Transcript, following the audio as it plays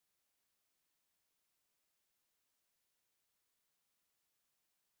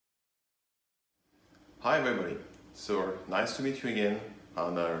Hi everybody, so nice to meet you again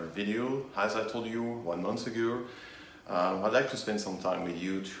on our video. As I told you 1 month ago, I'd like to spend some time with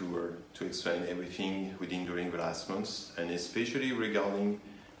you to explain everything we did during the last months, and especially regarding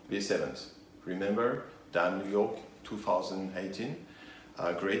this event. Remember, DAM New York 2018,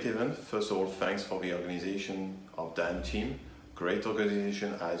 a great event. First of all, thanks for the organization of DAM team. Great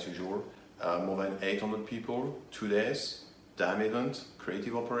organization as usual, more than 800 people, 2 days, DAM event,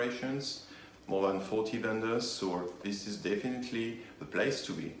 creative operations, more than 40 vendors, so this is definitely the place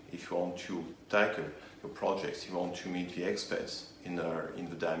to be if you want to tackle your projects, you want to meet the experts in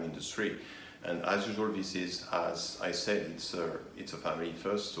the DAM industry. And as usual, this is, as I said, it's a family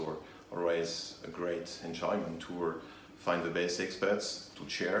first, so always a great enjoyment to find the best experts, to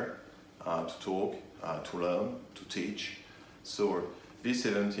share, to talk, to learn, to teach. So this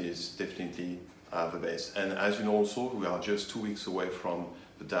event is definitely the best. And as you know also, we are just 2 weeks away from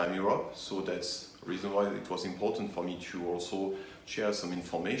the DAM Europe, so that's the reason why it was important for me to also share some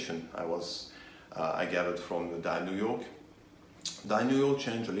information I gathered from the DAM New York. DAM New York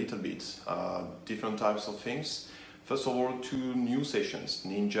changed a little bit, different types of things. First of all, 2 new sessions,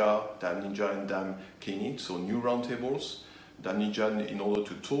 Ninja, DAM Ninja and DAM Clinic, so new roundtables. DAM Ninja in order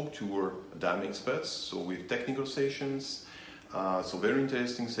to talk to our DAM experts, so with technical sessions, so very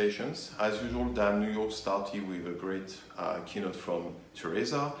interesting sessions. As usual, DAM New York started with a great keynote from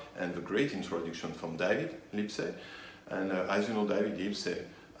Teresa and a great introduction from David Lipsey. And as you know, David Lipsey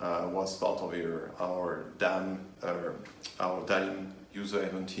was part of our DAM user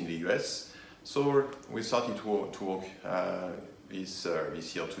event in the US. So we started to work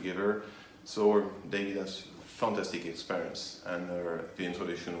this year together. So David has fantastic experience, and the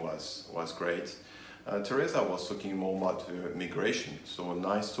introduction was great. Teresa was talking more about migration, so a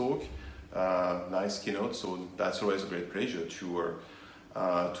nice talk, nice keynote, so that's always a great pleasure to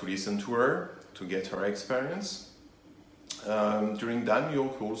listen to her, to get her experience. During DAM New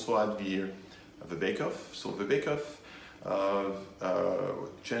York, we also had the bake-off. So the bake-off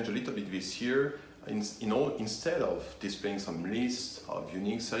changed a little bit this year. Instead of displaying some list of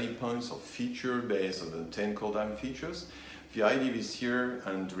unique selling points of features based on the 10 core DAM features, the idea this year,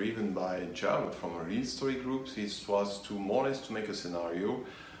 and driven by Jared from a real story group, was to more or less to make a scenario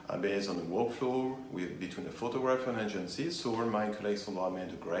based on a workflow between a photographer and agency. So Michael Alexandra made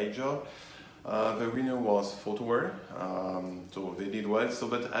a great job. The winner was Photoware, so they did well. So,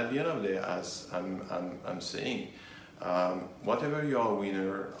 but at the end of the day, as I'm saying, whatever you are a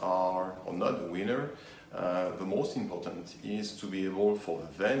winner or not a winner, the most important is to be able for the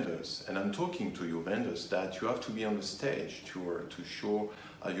vendors, and I'm talking to you vendors, that you have to be on the stage to show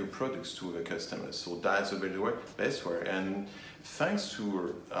your products to the customers. So that's the best way. And thanks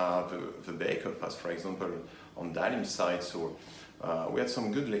to the bake-off, as for example on Dalim's side, so we had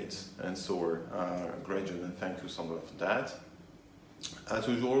some good leads, and so great job, and thank you Sandra for that. As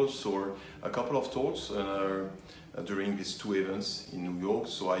usual, so a couple of talks during these 2 events in New York.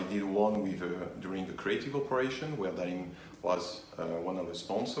 So I did one with during the creative operation, where Dalim was one of the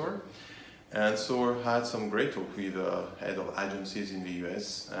sponsors, and so I had some great talk with head of agencies in the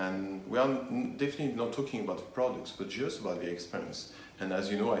US. And we are definitely not talking about products, but just about the experience. And as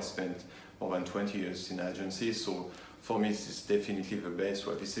you know, I spent more than 20 years in agencies, so for me this is definitely the best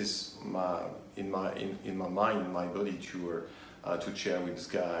way. This is in my mind, in my body, to share with these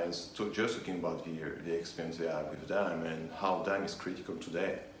guys, just talking about the experience they have with DAM and how DAM is critical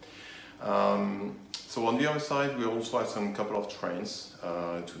today. So on the other side, we also have some couple of trains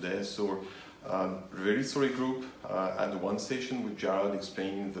today. So the Real Story Group had one session with Jared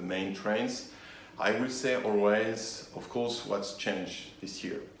explaining the main trends. I will say always, of course, what's changed this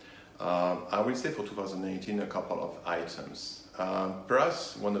year. I will say for 2019 a couple of items.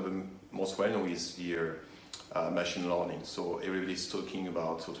 Perhaps one of the most well-known is the machine learning. So everybody's talking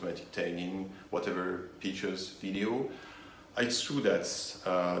about automatic tagging, whatever pictures, video. It's true that's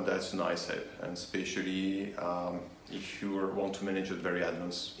a nice help, and especially if you want to manage a very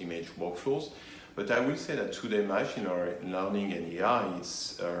advanced image workflows. But I will say that today machine learning and AI,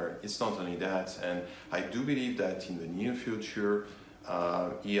 it's not only that, and I do believe that in the near future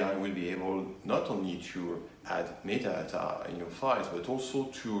AI will be able not only to add metadata in your files, but also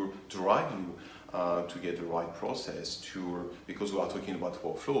to drive you to get the right process, because we are talking about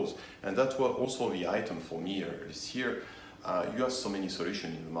workflows. And that was also the item for me this year. You have so many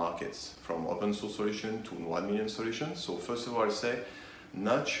solutions in the markets, from open source solution to 1 million solutions. So first of all, I say,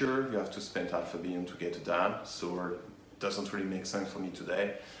 not sure you have to spend $500 million to get a DAM, so it doesn't really make sense for me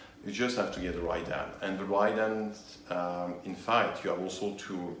today. You just have to get the right DAM. And the right DAM, in fact, you have also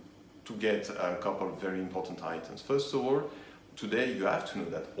to get a couple of very important items. First of all, today you have to know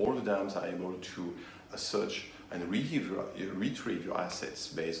that all the DAMs are able to search and retrieve your assets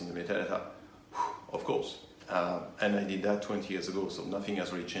based on the metadata? Of course. And I did that 20 years ago, so nothing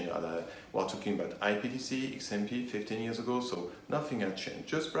has really changed. We're talking about IPTC, XMP 15 years ago, so nothing has changed.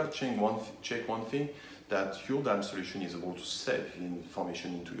 Just perhaps check one thing, that your DAM solution is able to save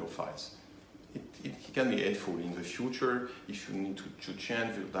information into your files. It can be helpful in the future. If you need to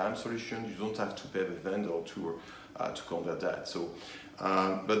change your DAM solution, you don't have to pay the vendor to convert that. So,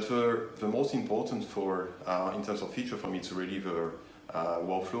 but the most important in terms of feature for me, it's really the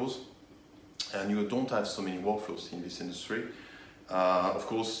workflows. And you don't have so many workflows in this industry. Of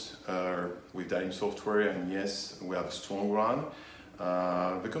course, with DAM software, and yes, we have a strong one.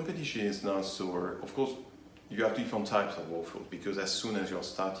 The competition is not so, of course, you have different types of workflows, because as soon as you're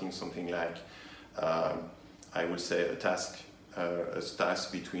starting something like, I would say a task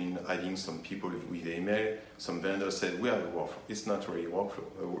between adding some people with email, some vendors said, we have a workflow. It's not really a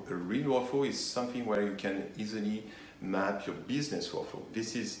workflow. A real workflow is something where you can easily map your business workflow.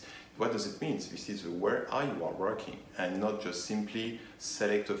 This is, what does it mean? This is where you are working, and not just simply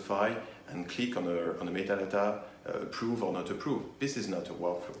select a file and click on the metadata, approve or not approve. This is not a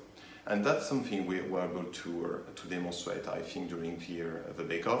workflow. And that's something we were able to demonstrate, I think, during the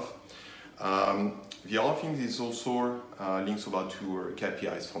bake-off. The other thing is also links about to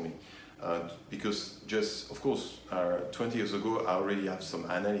KPIs for me. Because just, of course, 20 years ago, I already have some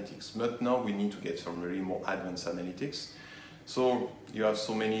analytics, but now we need to get some really more advanced analytics. So you have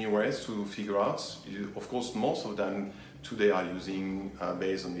so many ways to figure out. Of course, most of them today are using,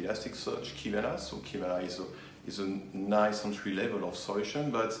 based on Elasticsearch, Kibana. So Kibana is a nice entry level of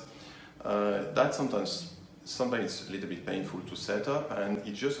solution, but that sometimes it's a little bit painful to set up, and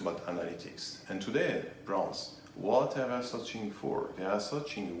it's just about analytics. And today, brands, what are they searching for? They are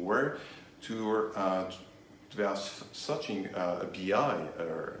searching where they are searching a BI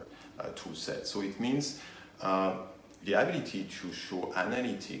tool set. So it means the ability to show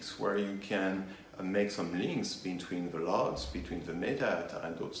analytics where you can make some links between the logs, between the metadata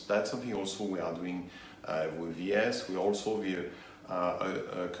and those. That's something also we are doing with VS. We also have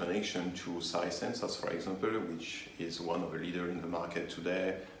a connection to Sensors, for example, which is one of the leaders in the market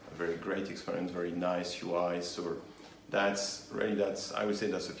today. A very great experience, very nice UI. So I would say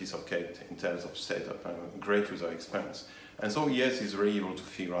that's a piece of cake in terms of setup and great user experience. And so ES is really able to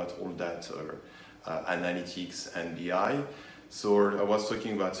figure out all that analytics and BI. So I was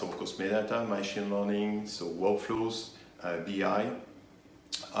talking about, so of course, metadata, machine learning, so workflows, BI.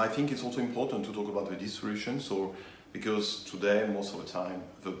 I think it's also important to talk about the distribution. So because today, most of the time,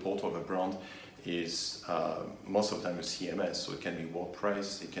 the portal of a brand is most of the time a CMS. So it can be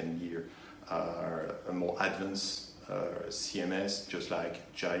WordPress, it can be a more advanced CMS, just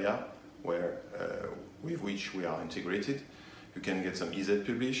like Jaya, with which we are integrated. You can get some easy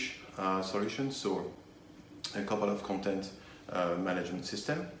publish solutions, so a couple of content management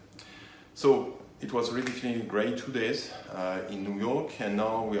system. So it was really feeling great 2 days in New York, and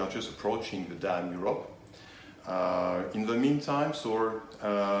now we are just approaching the DAM Europe. In the meantime, so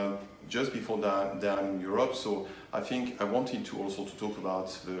just before DAM Europe, so I think I wanted to also to talk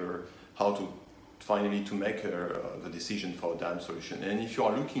about how to finally to make the decision for a DAM solution. And if you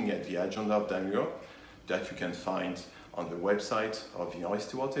are looking at the agenda of DAM Europe, that you can find on the website of the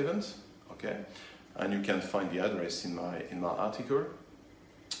Stewart event, okay, and you can find the address in my article.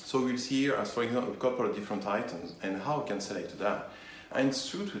 So we'll see here, as for example, a couple of different items and how you can select that. And it's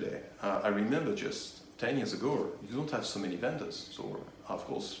true today. I remember just 10 years ago, you don't have so many vendors, so of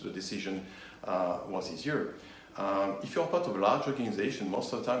course the decision was easier. If you're part of a large organization,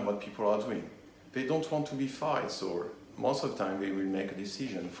 most of the time what people are doing, they don't want to be fired, so most of the time they will make a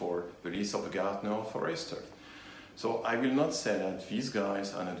decision for the list of a Gartner or Forrester. So I will not say that these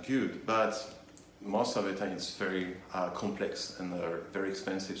guys are not good, but most of the time it's very complex and very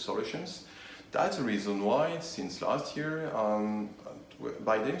expensive solutions. That's the reason why, since last year,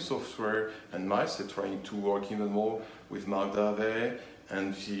 by DAM Software and Miles are trying to work even more with Mark Davey,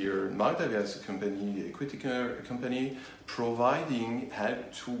 and here Mark Davey as a company, equity company, providing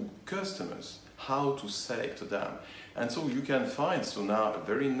help to customers how to select them. And so you can find, so now a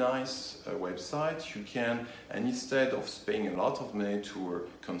very nice website, you can, and instead of paying a lot of money to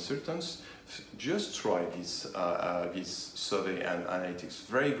consultants, just try this survey and analytics.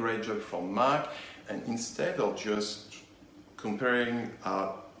 Very great job from Mark, and instead of just comparing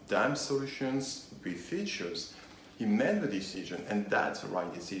DAM solutions with features, he made the decision, and that's the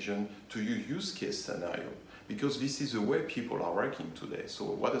right decision, to use case scenario, because this is the way people are working today. So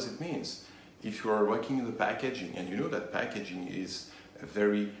what does it mean? If you are working in the packaging, and you know that packaging is a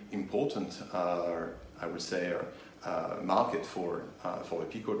very important, I would say, market for the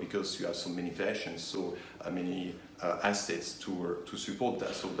people, because you have so many versions, so many assets to support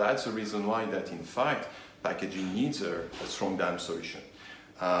that. So that's the reason why that in fact packaging needs a strong DAM solution.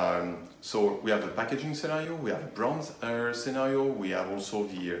 So we have the packaging scenario, we have a brand scenario, we have also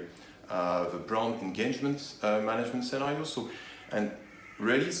the brand engagement management scenario. So, and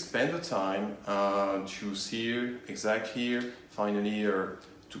really spend the time to see exactly, finally,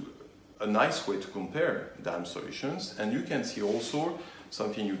 a nice way to compare DAM solutions. And you can see also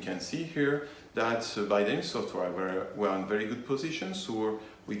something you can see here, that by Dynamics Software we're in very good position. So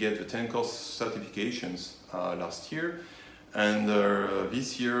we get the 10 course certifications last year, and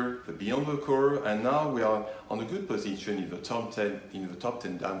this year the Beyond the Core, and now we are on a good position in the top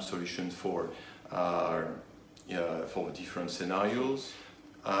 10 DAM solutions for the different scenarios.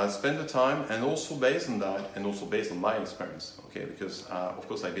 Spend the time, and also based on that, and also based on my experience, okay, because of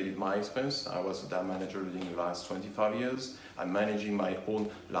course I believe my experience. I was a DAM manager during the last 25 years. I'm managing my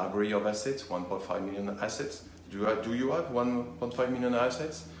own library of assets, 1.5 million assets. Do you have 1.5 million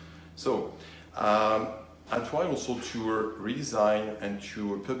assets? So I try also to redesign and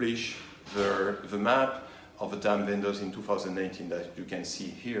to publish the map of the DAM vendors in 2019 that you can see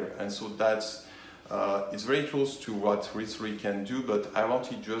here, and so that's it's very close to what RIS3 can do, but I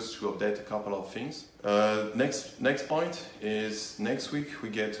wanted just to update a couple of things. Next point is next week we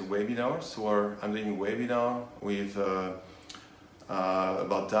get a webinar. So I'm doing a webinar with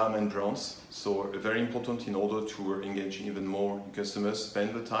about DAM and brands. So very important in order to engage even more customers.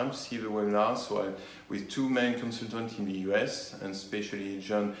 Spend the time to see the webinar. So with two main consultants in the US, and especially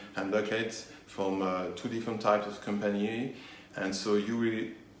John and Bucket from two different types of company, and so you will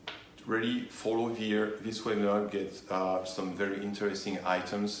really follow here this webinar, get some very interesting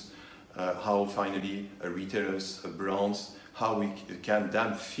items, how finally retailers, brands, how we can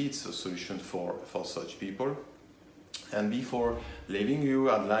DAM fits a solution for such people. And before leaving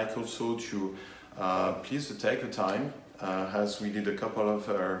you, I'd like also to please take the time, as we did a couple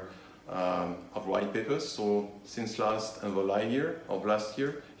of white papers. So since last year,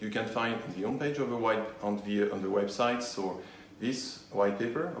 you can find the homepage of on the website. So this white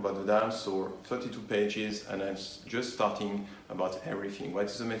paper about the DAM, so 32 pages, and I'm just starting about everything. What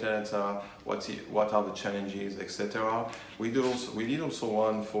is the metadata? What are the challenges, etc. We did also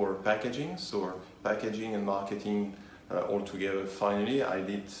one for packaging, so packaging and marketing all together. Finally, I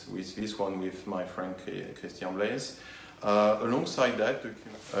did with this one with my friend Christian Blaise. Alongside that,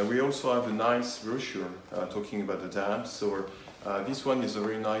 we also have a nice brochure talking about the DAM. So this one is a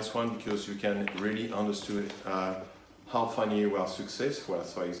very nice one because you can really understand how finally we are successful,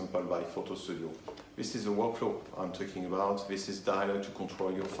 for example, by Photo Studio. This is the workflow I'm talking about. This is dialogue to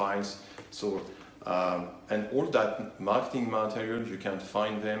control your files. So, and all that marketing material, you can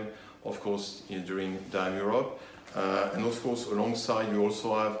find them, of course, during DAM Europe. And of course, alongside, you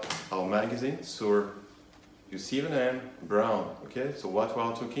also have our magazine. So you see the name, Brown, okay? So what we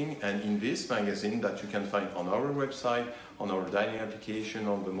are talking, and in this magazine that you can find on our website, on our dining application,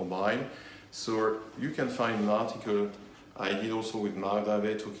 on the mobile. So you can find an article I did also with Mark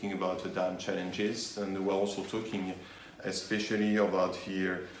Davet talking about the DAM challenges, and we're also talking especially about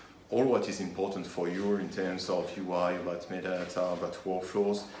here all what is important for you in terms of UI, about metadata, about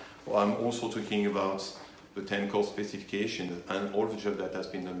workflows. I'm also talking about the 10 core specification and all the job that has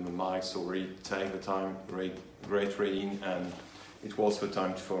been done with Mike. So really take the time, great reading, and it was the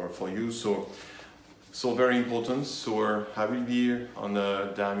time for you. So very important. So I will be here on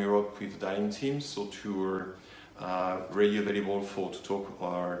the DAM Europe with the dining team, so to really available to talk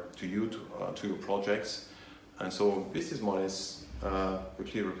to you, to your projects. And so this is more or less a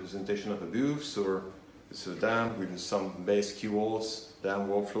clear representation of the booth. So it's a DAM with some base keywords, DAM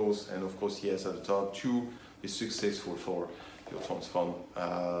workflows, and of course, yes, at the top, to be successful for your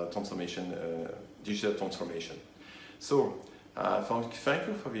transformation, digital transformation. So thank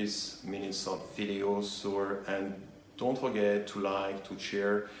you for these minutes of videos, and don't forget to like, to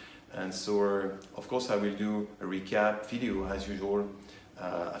share, and so of course I will do a recap video as usual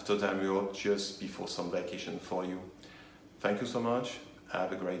after DAM Europe, just before some vacation for you. Thank you so much.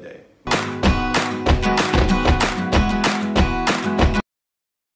 Have a great day.